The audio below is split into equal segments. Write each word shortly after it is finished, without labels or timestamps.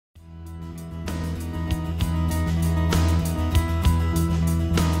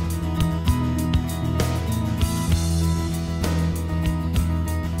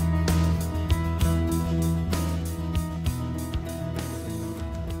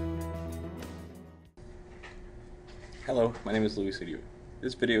Hello, my name is Luis Uribe.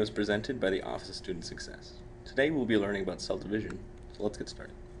 This video is presented by the Office of Student Success. Today we'll be learning about cell division, so let's get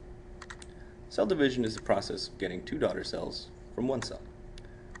started. Cell division is the process of getting two daughter cells from one cell.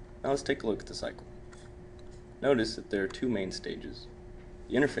 Now let's take a look at the cycle. Notice that there are two main stages,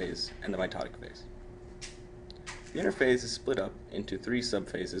 the interphase and the mitotic phase. The interphase is split up into three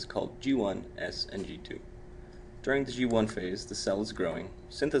subphases called G1, S, and G2. During the G1 phase, the cell is growing,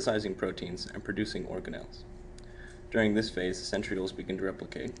 synthesizing proteins, and producing organelles. During this phase, the centrioles begin to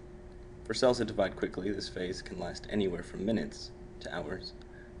replicate. For cells that divide quickly, this phase can last anywhere from minutes to hours,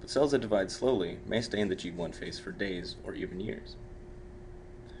 but cells that divide slowly may stay in the G1 phase for days or even years.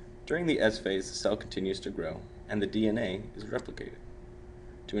 During the S phase, the cell continues to grow, and the DNA is replicated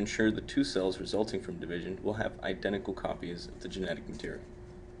to ensure the two cells resulting from division will have identical copies of the genetic material.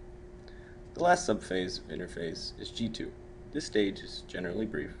 The last subphase of interphase is G2. This stage is generally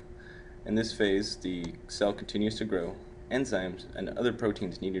brief. In this phase, the cell continues to grow, enzymes and other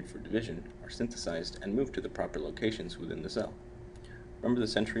proteins needed for division are synthesized and moved to the proper locations within the cell. Remember the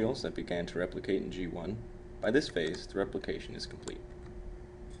centrioles that began to replicate in G1? By this phase, the replication is complete.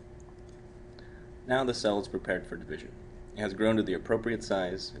 Now the cell is prepared for division. It has grown to the appropriate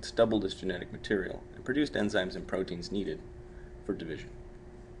size, it's doubled its genetic material, and produced enzymes and proteins needed for division.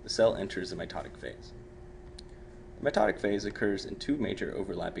 The cell enters the mitotic phase. The mitotic phase occurs in two major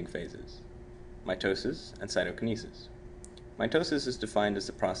overlapping phases, mitosis and cytokinesis. Mitosis is defined as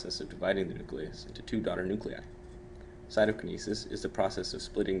the process of dividing the nucleus into two daughter nuclei. Cytokinesis is the process of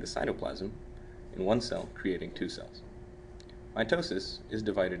splitting the cytoplasm in one cell, creating two cells. Mitosis is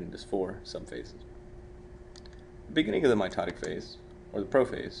divided into four subphases. At the beginning of the mitotic phase, or the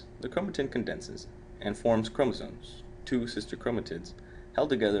prophase, the chromatin condenses and forms chromosomes, two sister chromatids held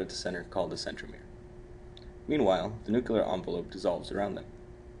together at the center called the centromere. Meanwhile, the nuclear envelope dissolves around them.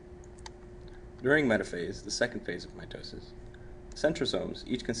 During metaphase, the second phase of mitosis, centrosomes,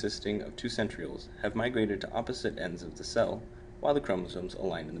 each consisting of two centrioles, have migrated to opposite ends of the cell while the chromosomes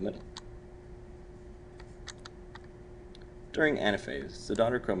align in the middle. During anaphase, the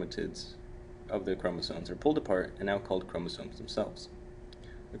daughter chromatids of the chromosomes are pulled apart and now called chromosomes themselves.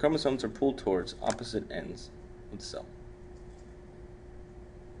 The chromosomes are pulled towards opposite ends of the cell.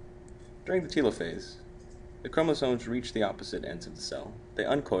 During the telophase, the chromosomes reach the opposite ends of the cell. They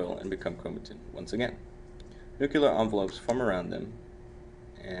uncoil and become chromatin once again. Nuclear envelopes form around them,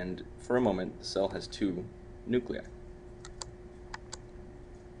 and for a moment, the cell has two nuclei.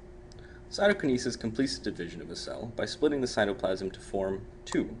 Cytokinesis completes the division of a cell by splitting the cytoplasm to form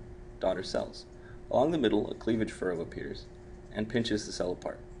two daughter cells. Along the middle, a cleavage furrow appears and pinches the cell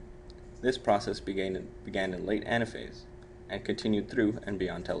apart. This process began in late anaphase and continued through and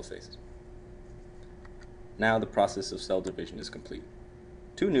beyond telophases. Now the process of cell division is complete.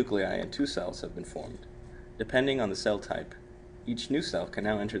 Two nuclei and two cells have been formed. Depending on the cell type, each new cell can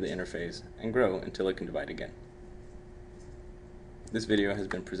now enter the interphase and grow until it can divide again. This video has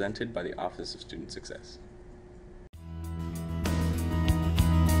been presented by the Office of Student Success.